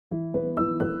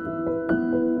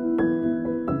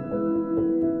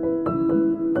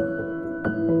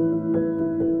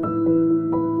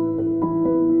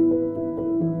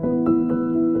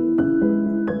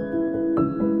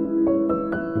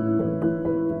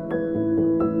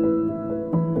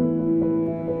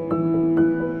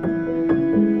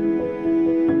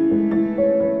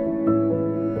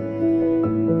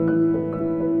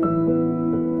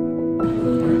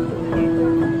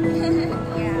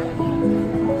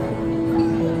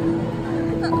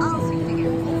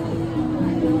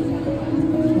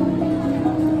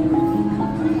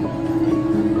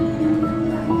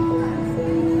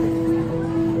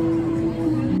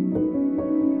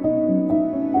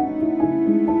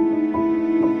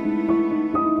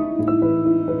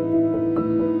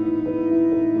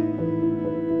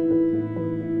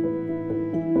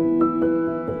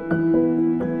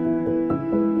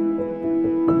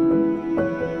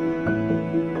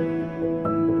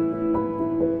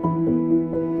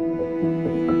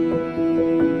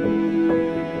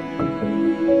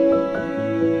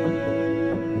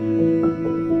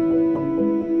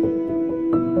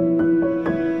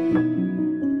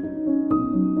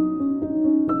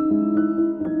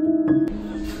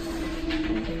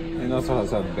also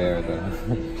has a bear though.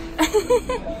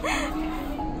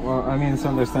 Well, I mean, it's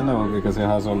understandable because it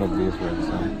has all of these, right?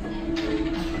 So,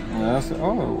 yes.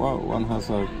 Oh, wow. One has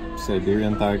a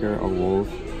Siberian tiger, a wolf,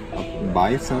 a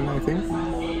bison, I think,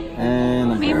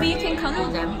 and a bear. Maybe you can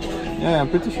color them. Yeah, I'm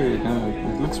pretty sure you can.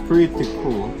 It looks pretty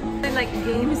cool. I like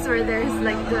games where there's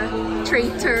like the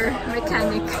traitor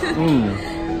mechanic.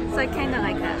 So I kind of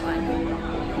like that one.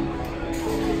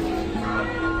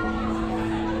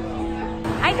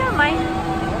 I don't mind.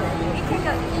 We can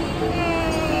go.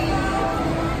 Yay!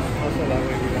 Also, that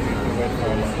way we don't need to wait for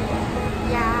a long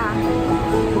time. Yeah.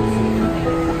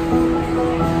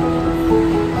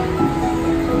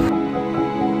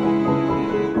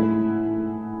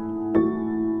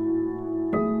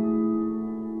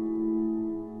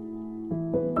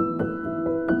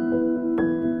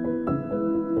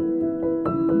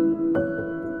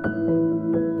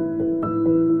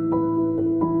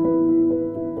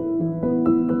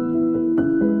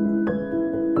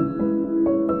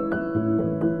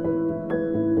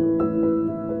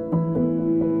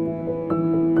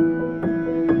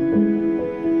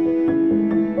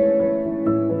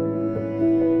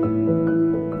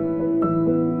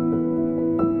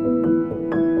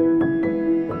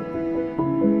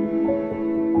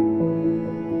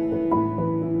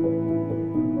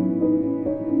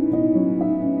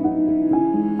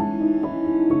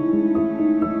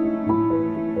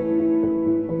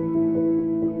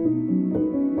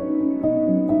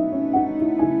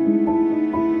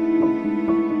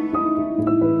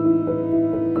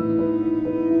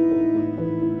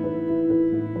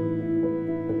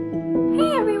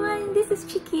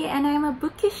 And I'm a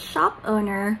bookish shop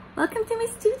owner. Welcome to my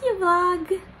studio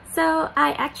vlog. So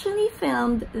I actually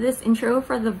filmed this intro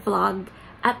for the vlog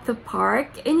at the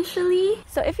park initially.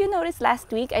 So if you noticed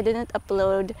last week, I didn't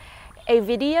upload a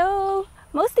video,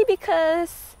 mostly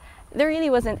because there really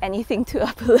wasn't anything to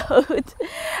upload.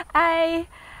 I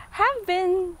have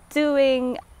been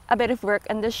doing a bit of work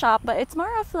in the shop, but it's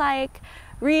more of like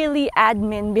really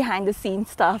admin behind the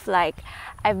scenes stuff. Like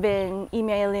I've been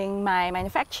emailing my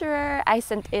manufacturer. I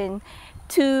sent in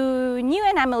 2 new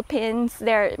enamel pins.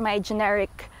 They're my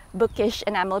generic bookish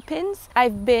enamel pins.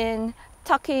 I've been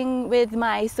talking with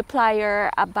my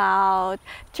supplier about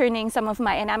turning some of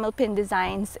my enamel pin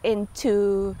designs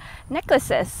into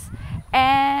necklaces.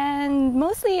 And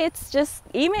mostly it's just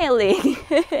emailing.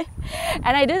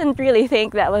 And I didn't really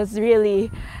think that was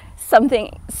really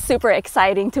something super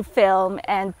exciting to film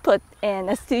and put in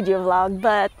a studio vlog,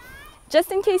 but just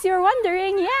in case you were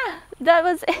wondering, yeah, that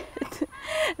was it.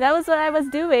 That was what I was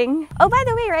doing. Oh, by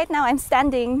the way, right now I'm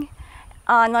standing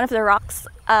on one of the rocks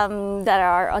that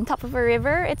are on top of a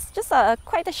river. It's just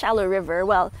quite a shallow river,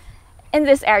 well, in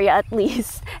this area at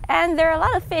least. And there are a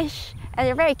lot of fish, and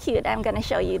they're very cute. I'm gonna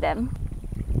show you them.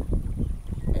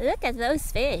 Look at those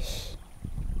fish.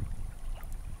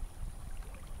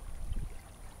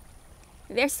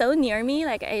 They're so near me,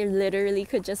 like I literally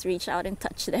could just reach out and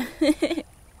touch them.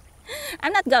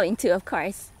 I'm not going to, of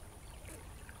course.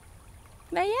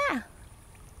 But yeah,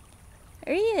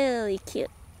 really cute.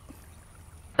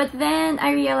 But then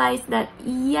I realized that,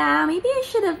 yeah, maybe I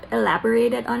should have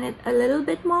elaborated on it a little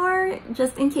bit more,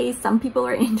 just in case some people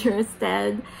are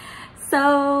interested.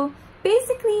 So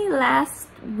basically last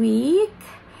week,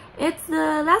 it's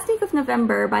the last week of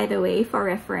November, by the way, for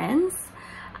reference.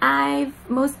 I've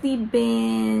mostly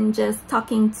been just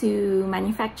talking to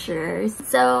manufacturers.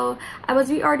 So I was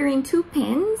reordering 2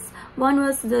 pins. One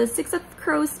was the 6 of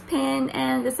Crows pin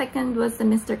and the second was the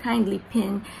Mr. Kindly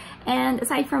pin. And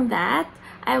aside from that,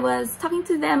 I was talking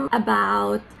to them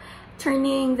about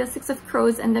turning the 6 of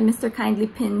Crows and the Mr. Kindly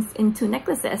pins into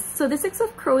necklaces. So the 6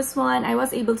 of Crows one, I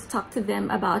was able to talk to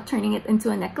them about turning it into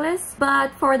a necklace.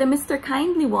 But for the Mr.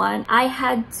 Kindly one, I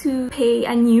had to pay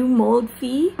a new mold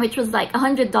fee, which was like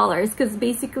 $100, because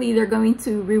basically they're going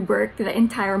to rework the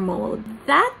entire mold.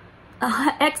 That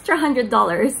extra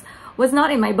 $100 was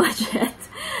not in my budget.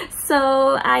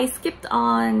 So I skipped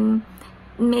on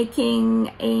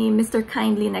making a Mr.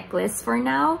 Kindly necklace for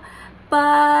now.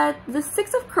 But the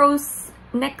 6 of Crows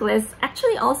necklace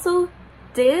actually also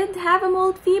did have a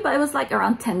mold fee, but it was like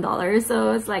around $10.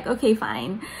 So it's like, okay,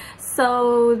 fine.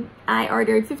 So I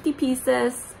ordered 50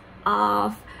 pieces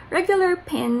of regular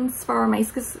pins for my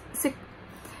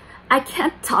I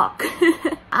can't talk.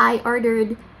 I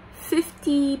ordered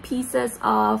 50 pieces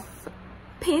of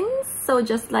pins, so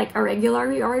just like a regular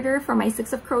reorder for my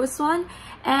 6 of Crows one.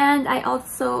 And I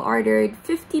also ordered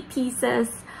 50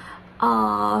 pieces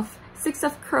of 6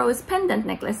 of Crows pendant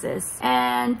necklaces.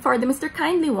 And for the Mr.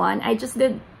 Kindly one, I just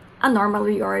did a normal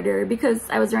reorder because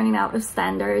I was running out of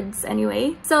standards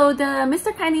anyway. So the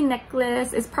Mr. Kindly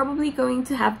necklace is probably going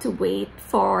to have to wait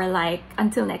for like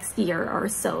until next year or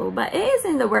so, but it is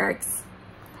in the works.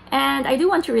 And I do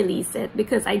want to release it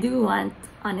because I do want,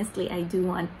 honestly, I do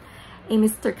want a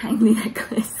Mr. Kindly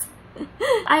necklace.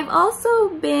 I've also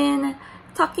been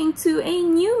talking to a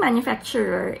new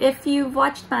manufacturer. If you've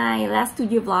watched my last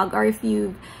studio vlog or if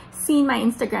you've seen my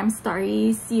Instagram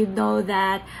stories, you know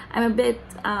that I'm a bit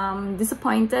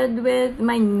disappointed with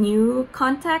my new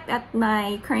contact at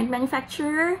my current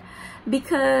manufacturer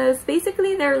because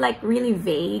basically they're like really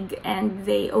vague and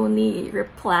they only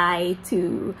reply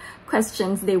to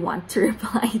questions they want to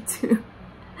reply to.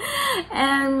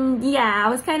 And yeah, I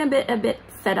was kind of a bit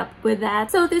fed up with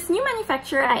that. So this new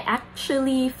manufacturer I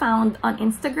actually found on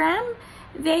Instagram.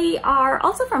 They are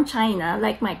also from China,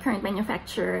 like my current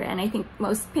manufacturer, and I think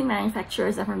most pin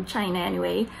manufacturers are from China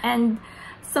anyway. And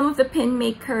some of the pin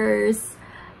makers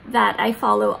that I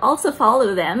follow also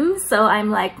follow them, so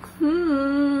I'm like,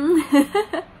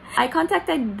 I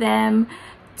contacted them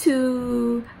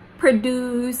to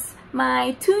produce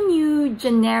my 2 new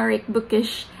generic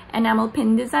bookish enamel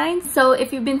pin designs. So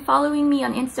if you've been following me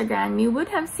on Instagram, you would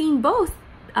have seen both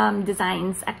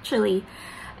designs actually.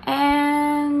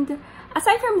 And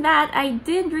aside from that, I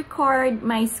did record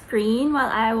my screen while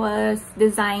I was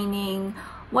designing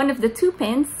one of the 2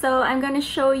 pins, so I'm gonna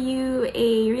show you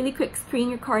a really quick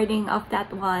screen recording of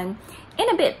that one in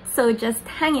a bit, so just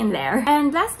hang in there.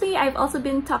 And lastly, I've also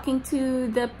been talking to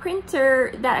the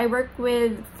printer that I work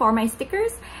with for my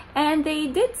stickers, and they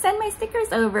did send my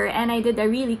stickers over, and I did a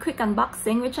really quick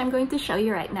unboxing, which I'm going to show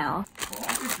you right now.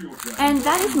 And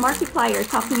that is Markiplier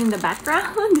talking in the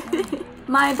background.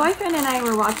 My boyfriend and I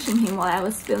were watching him while I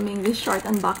was filming this short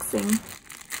unboxing.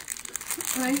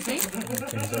 What do you think?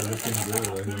 Things are looking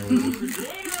good.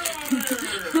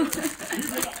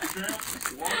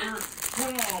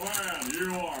 Oh man,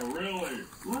 you are really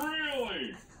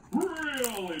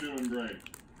doing great.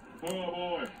 Oh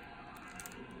boy.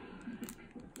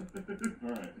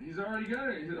 Alright, he's already got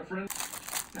it. He's a friend.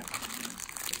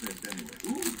 Anyway.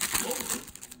 Ooh, over.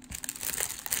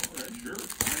 Alright, sure.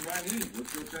 Fine by me.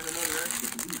 Let's go send another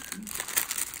execution.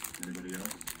 Anybody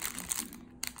else?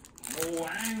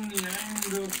 Wang Yang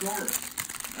del Taurus.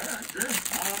 Alright, sure.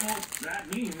 I don't know what that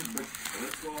means, but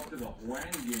let's go up to the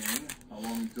Huang Gang. How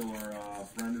long until our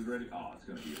friend is ready? Oh, it's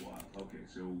gonna be a while. Okay,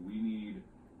 so we need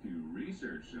to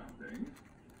research something.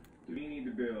 We need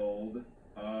to build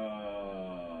a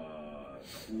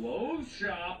clothes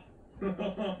shop.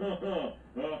 Oh,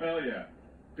 hell yeah.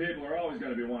 People are always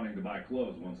going to be wanting to buy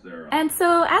clothes once they're... And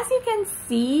so as you can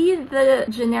see, the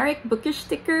generic bookish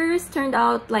stickers turned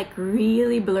out like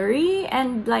really blurry,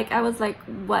 and like I was like,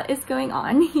 what is going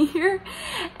on here?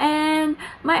 And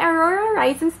my Aurora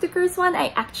Rising stickers one,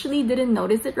 I actually didn't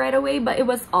notice it right away, but it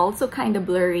was also kind of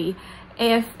blurry,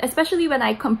 especially when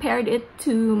I compared it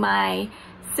to my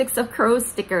Six of Crows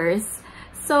stickers.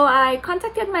 So I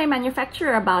contacted my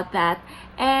manufacturer about that,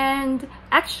 and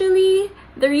actually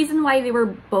the reason why they were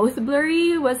both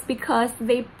blurry was because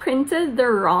they printed the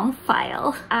wrong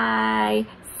file. I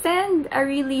sent a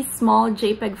really small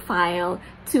JPEG file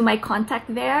to my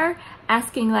contact there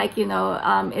asking like, you know,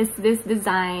 is this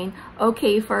design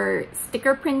okay for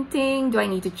sticker printing? Do I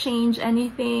need to change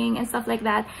anything and stuff like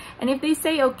that? And if they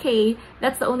say okay,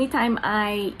 that's the only time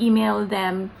I email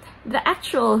them the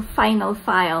actual final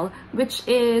file, which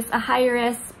is a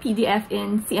high-res PDF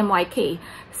in CMYK.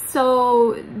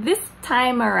 So this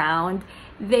time around,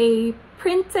 they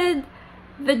printed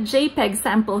the JPEG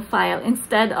sample file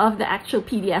instead of the actual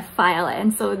PDF file,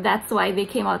 and so that's why they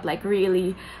came out like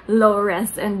really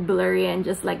low-res and blurry and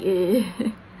just like eh.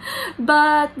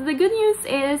 But the good news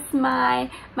is my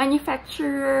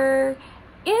manufacturer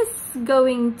is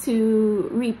going to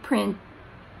reprint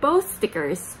both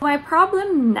stickers. My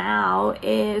problem now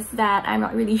is that I'm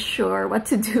not really sure what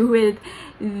to do with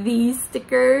these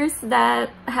stickers that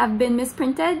have been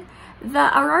misprinted. The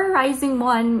Aurora Rising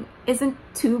one isn't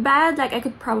too bad, like I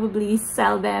could probably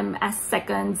sell them as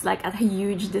seconds, like at a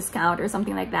huge discount or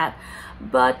something like that.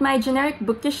 But my generic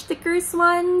bookish stickers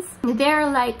ones, they're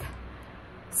like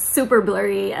super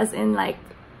blurry, as in like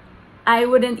I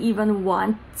wouldn't even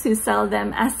want to sell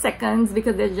them as seconds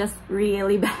because they're just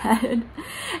really bad.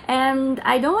 And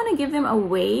I don't want to give them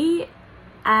away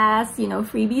as, you know,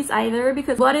 freebies either,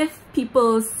 because what if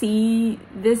people see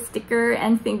this sticker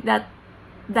and think that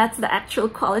that's the actual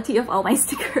quality of all my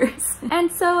stickers.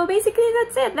 And so basically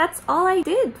that's it. That's all I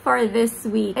did for this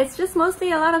week. It's just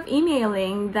mostly a lot of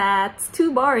emailing that's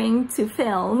too boring to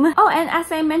film. Oh, and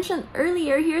as I mentioned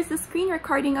earlier, here's the screen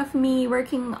recording of me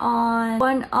working on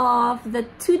one of the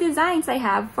 2 designs I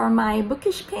have for my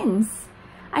bookish pins.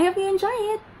 I hope you enjoy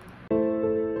it.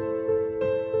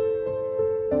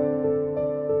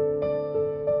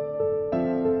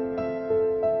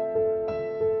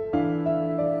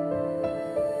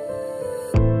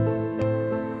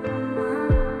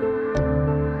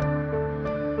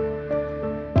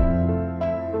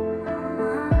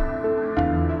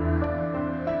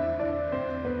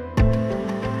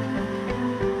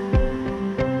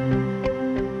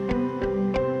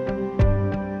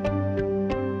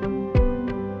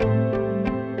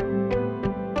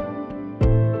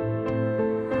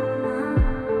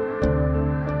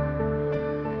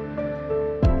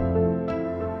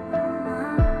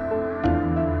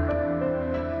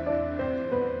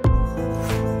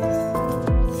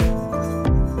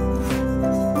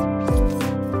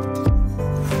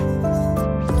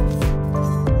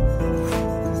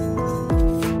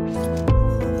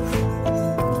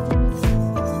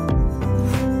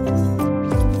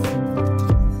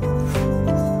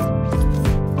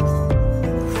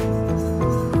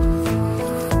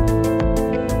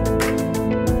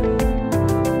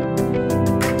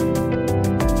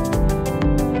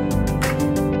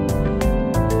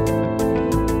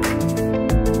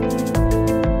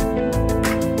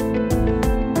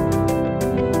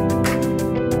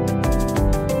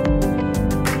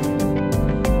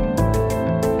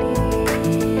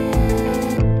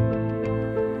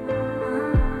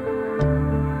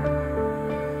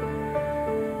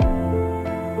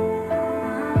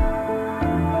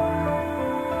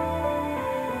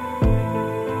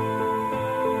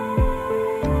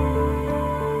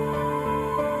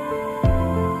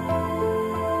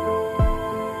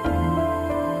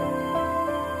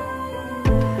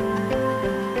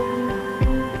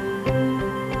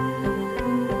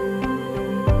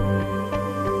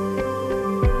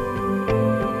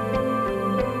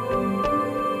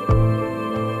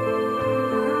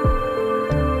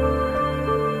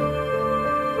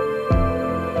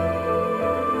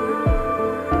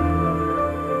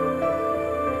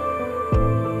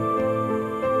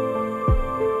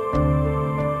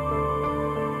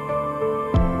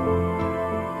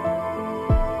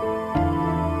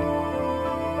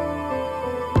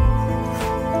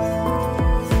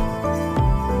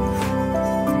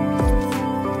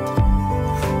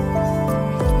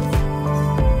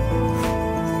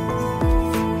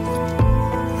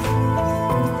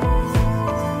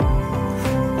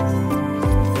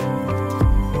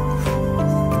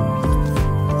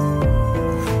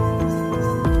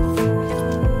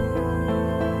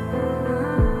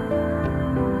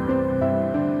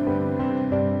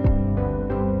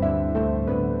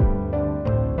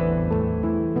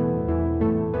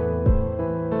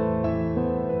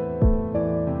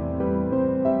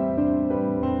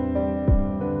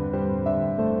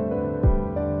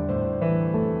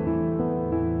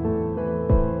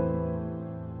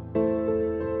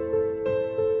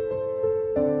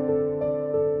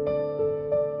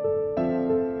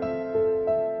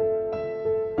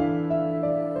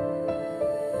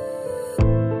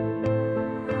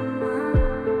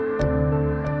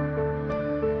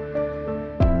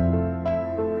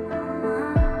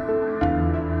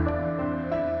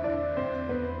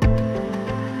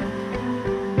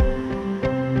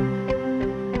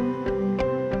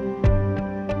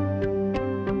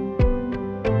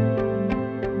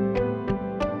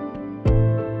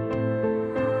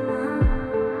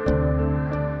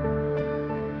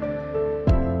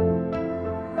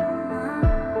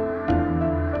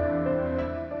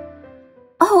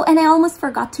 Oh, and I almost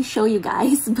forgot to show you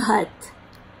guys, but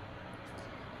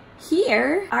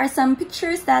here are some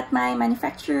pictures that my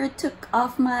manufacturer took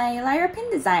of my Lira pin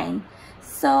design.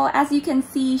 So as you can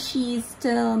see, she's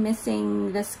still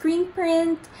missing the screen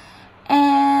print,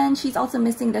 and she's also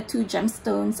missing the 2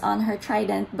 gemstones on her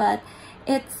trident, but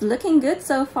it's looking good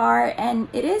so far, and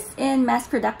it is in mass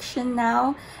production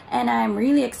now, and I'm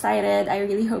really excited. I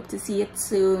really hope to see it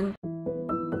soon.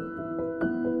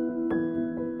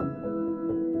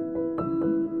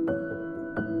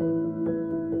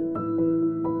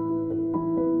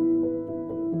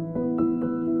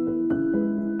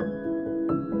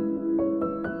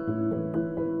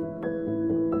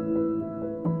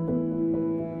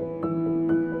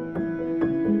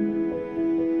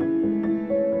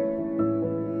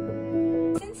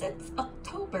 Since it's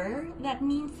October, that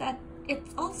means that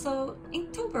it's also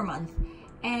Inktober month.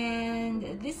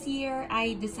 And this year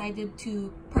I decided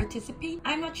to participate.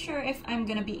 I'm not sure if I'm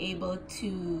gonna be able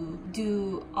to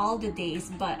do all the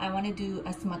days, but I want to do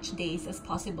as much days as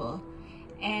possible.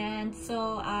 And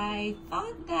so I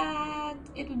thought that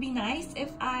it would be nice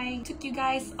if I took you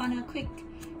guys on a quick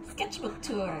sketchbook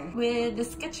tour with the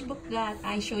sketchbook that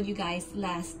I showed you guys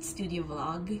last studio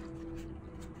vlog.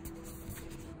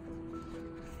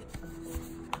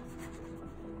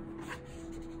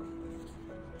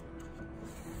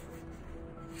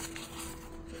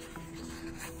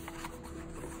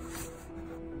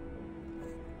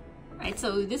 Right,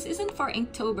 so this isn't for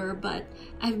Inktober, but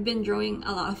I've been drawing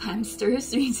a lot of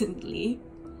hamsters recently.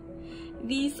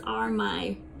 These are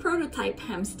my prototype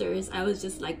hamsters. I was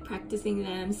just like practicing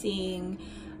them, seeing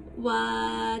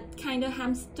what kind of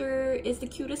hamster is the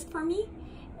cutest for me,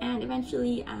 and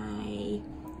eventually I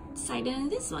decided on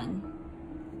this one.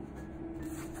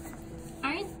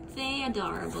 Aren't they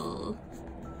adorable?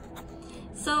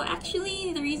 So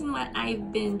actually, the reason why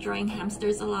I've been drawing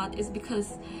hamsters a lot is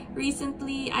because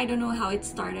recently, I don't know how it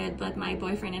started, but my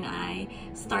boyfriend and I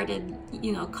started,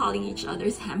 you know, calling each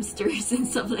other's hamsters and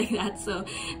stuff like that. So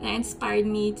that inspired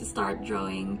me to start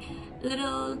drawing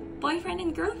little boyfriend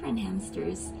and girlfriend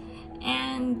hamsters.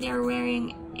 And they're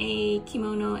wearing a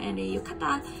kimono and a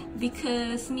yukata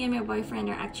because me and my boyfriend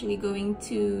are actually going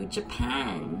to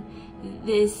Japan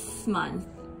this month.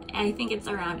 I think it's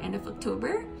around end of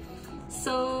October.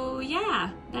 So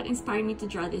yeah, that inspired me to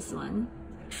draw this one.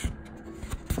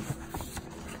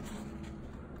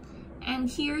 And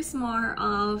here's more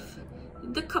of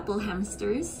the couple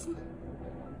hamsters.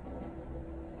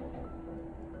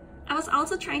 I was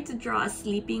also trying to draw a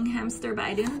sleeping hamster, but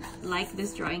I didn't like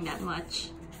this drawing that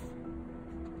much.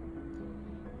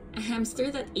 A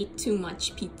hamster that ate too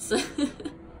much pizza.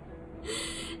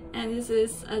 And this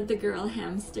is the girl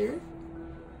hamster.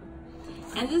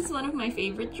 And this is one of my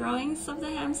favorite drawings of the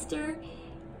hamster.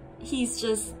 He's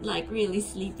just like really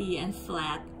sleepy and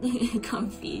flat,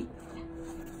 comfy.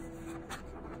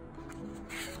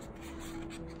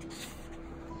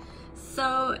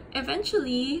 So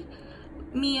eventually,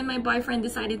 me and my boyfriend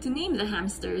decided to name the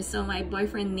hamsters. So my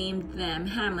boyfriend named them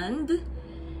Hammond.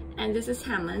 And this is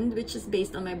Hammond, which is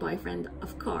based on my boyfriend,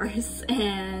 of course.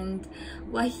 And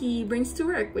what he brings to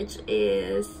work, which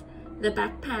is the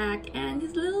backpack and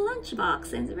his little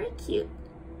lunchbox, and it's very cute.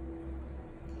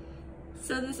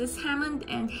 So this is Hammond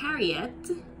and Harriet.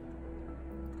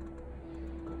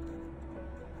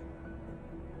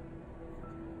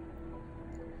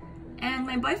 And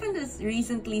my boyfriend is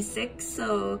recently sick,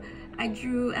 so I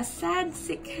drew a sad,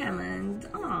 sick Hammond.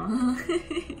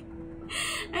 Aww.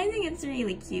 I think it's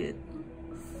really cute.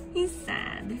 He's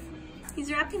sad.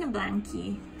 He's wrapped in a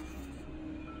blankie.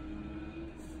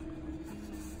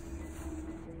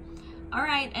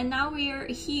 Alright, and now we're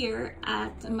here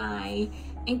at my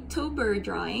Inktober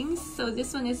drawings. So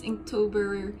this one is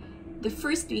Inktober, the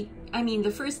first day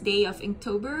of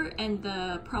Inktober, and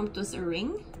the prompt was a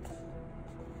ring.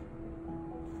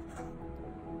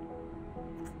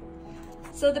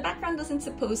 So the background wasn't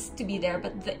supposed to be there,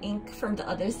 but the ink from the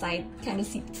other side kind of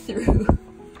seeped through.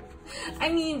 I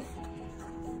mean,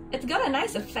 it's got a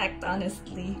nice effect,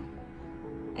 honestly.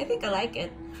 I think I like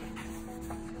it.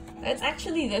 It's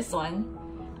actually this one.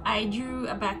 I drew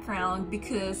a background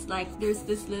because like there's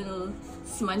this little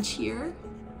smudge here,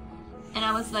 and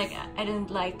I was like, I didn't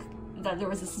like that there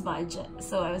was a smudge,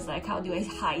 so I was like, how do I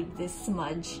hide this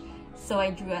smudge? So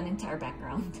I drew an entire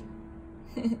background.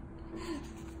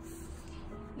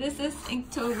 This is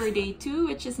Inktober Day 2,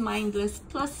 which is Mindless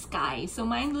plus Sky. So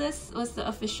Mindless was the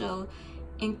official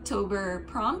Inktober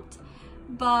prompt,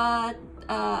 but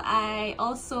I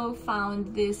also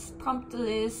found this prompt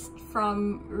list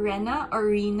from Rena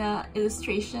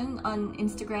Illustration on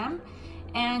Instagram,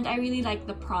 and I really liked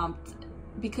the prompt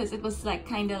because it was like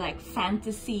kind of like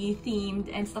fantasy themed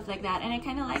and stuff like that, and I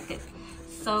kind of liked it.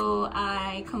 So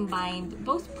I combined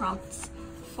both prompts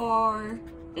for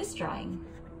this drawing.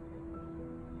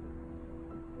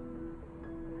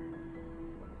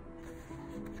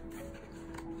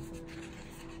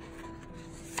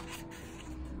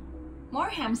 More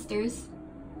hamsters,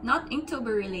 not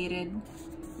Inktober related,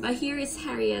 but here is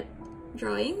Harriet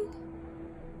drawing.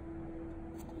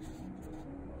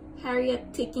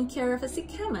 Harriet taking care of a sick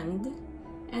Hammond,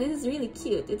 and this is really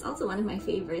cute. It's also one of my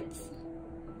favorites.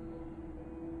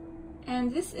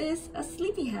 And this is a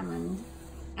sleepy Hammond,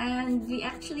 and we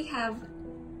actually have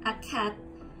a cat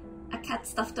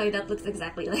stuffed toy that looks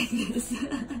exactly like this.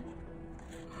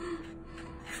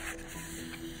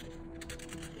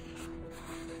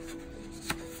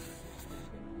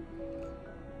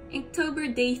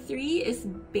 Inktober Day 3 is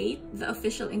Bait, the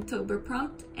official Inktober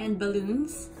prompt, and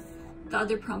Balloons, the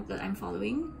other prompt that I'm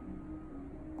following.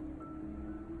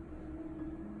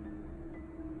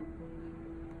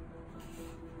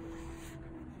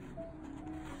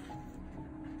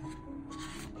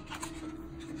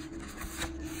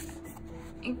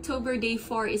 Inktober Day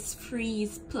 4 is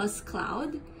Freeze plus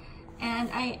Cloud, and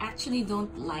I actually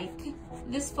don't like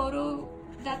this photo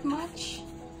that much.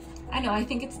 I know, I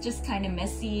think it's just kind of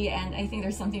messy, and I think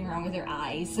there's something wrong with her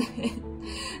eyes.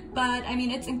 But I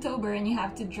mean, it's Inktober and you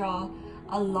have to draw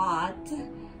a lot,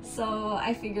 so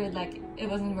I figured like it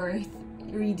wasn't worth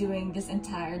redoing this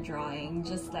entire drawing.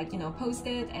 Just like, you know, post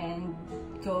it and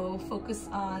go focus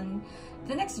on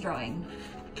the next drawing,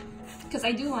 because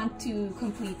I do want to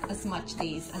complete as much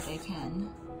days as I can.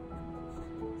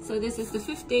 So this is the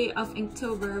 5th day of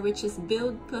Inktober, which is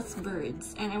Build plus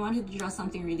Birds, and I wanted to draw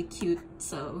something really cute,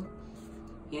 so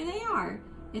here they are.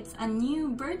 It's a new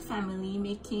bird family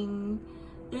making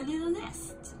their little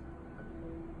nest.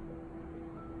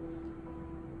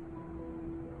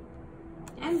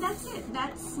 And that's it.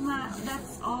 That's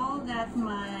all that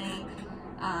my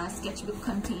sketchbook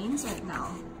contains right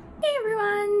now. Hey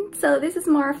everyone! So this is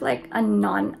more of like a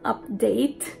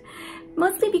non-update,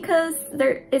 mostly because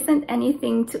there isn't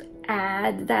anything to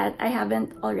add that I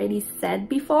haven't already said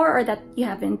before or that you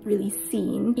haven't really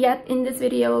seen yet in this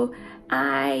video.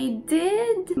 I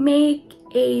did make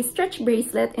a stretch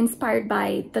bracelet inspired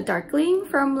by the Darkling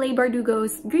from Leigh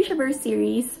Bardugo's Grishaverse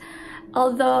series,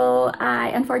 although I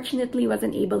unfortunately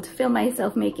wasn't able to film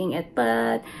myself making it.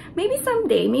 But maybe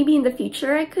someday, maybe in the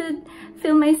future, I could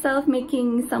film myself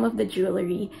making some of the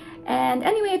jewelry. And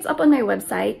anyway, it's up on my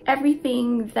website.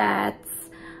 Everything that's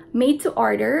made to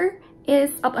order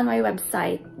is up on my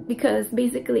website, because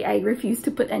basically I refuse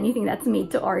to put anything that's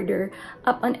made to order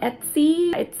up on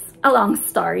Etsy. It's a long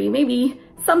story. Maybe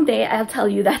someday I'll tell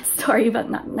you that story,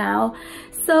 but not now.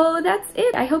 So that's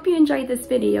it. I hope you enjoyed this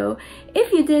video.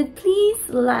 If you did, please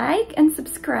like and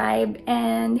subscribe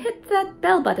and hit that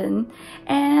bell button.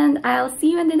 And I'll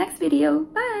see you in the next video.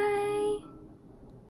 Bye!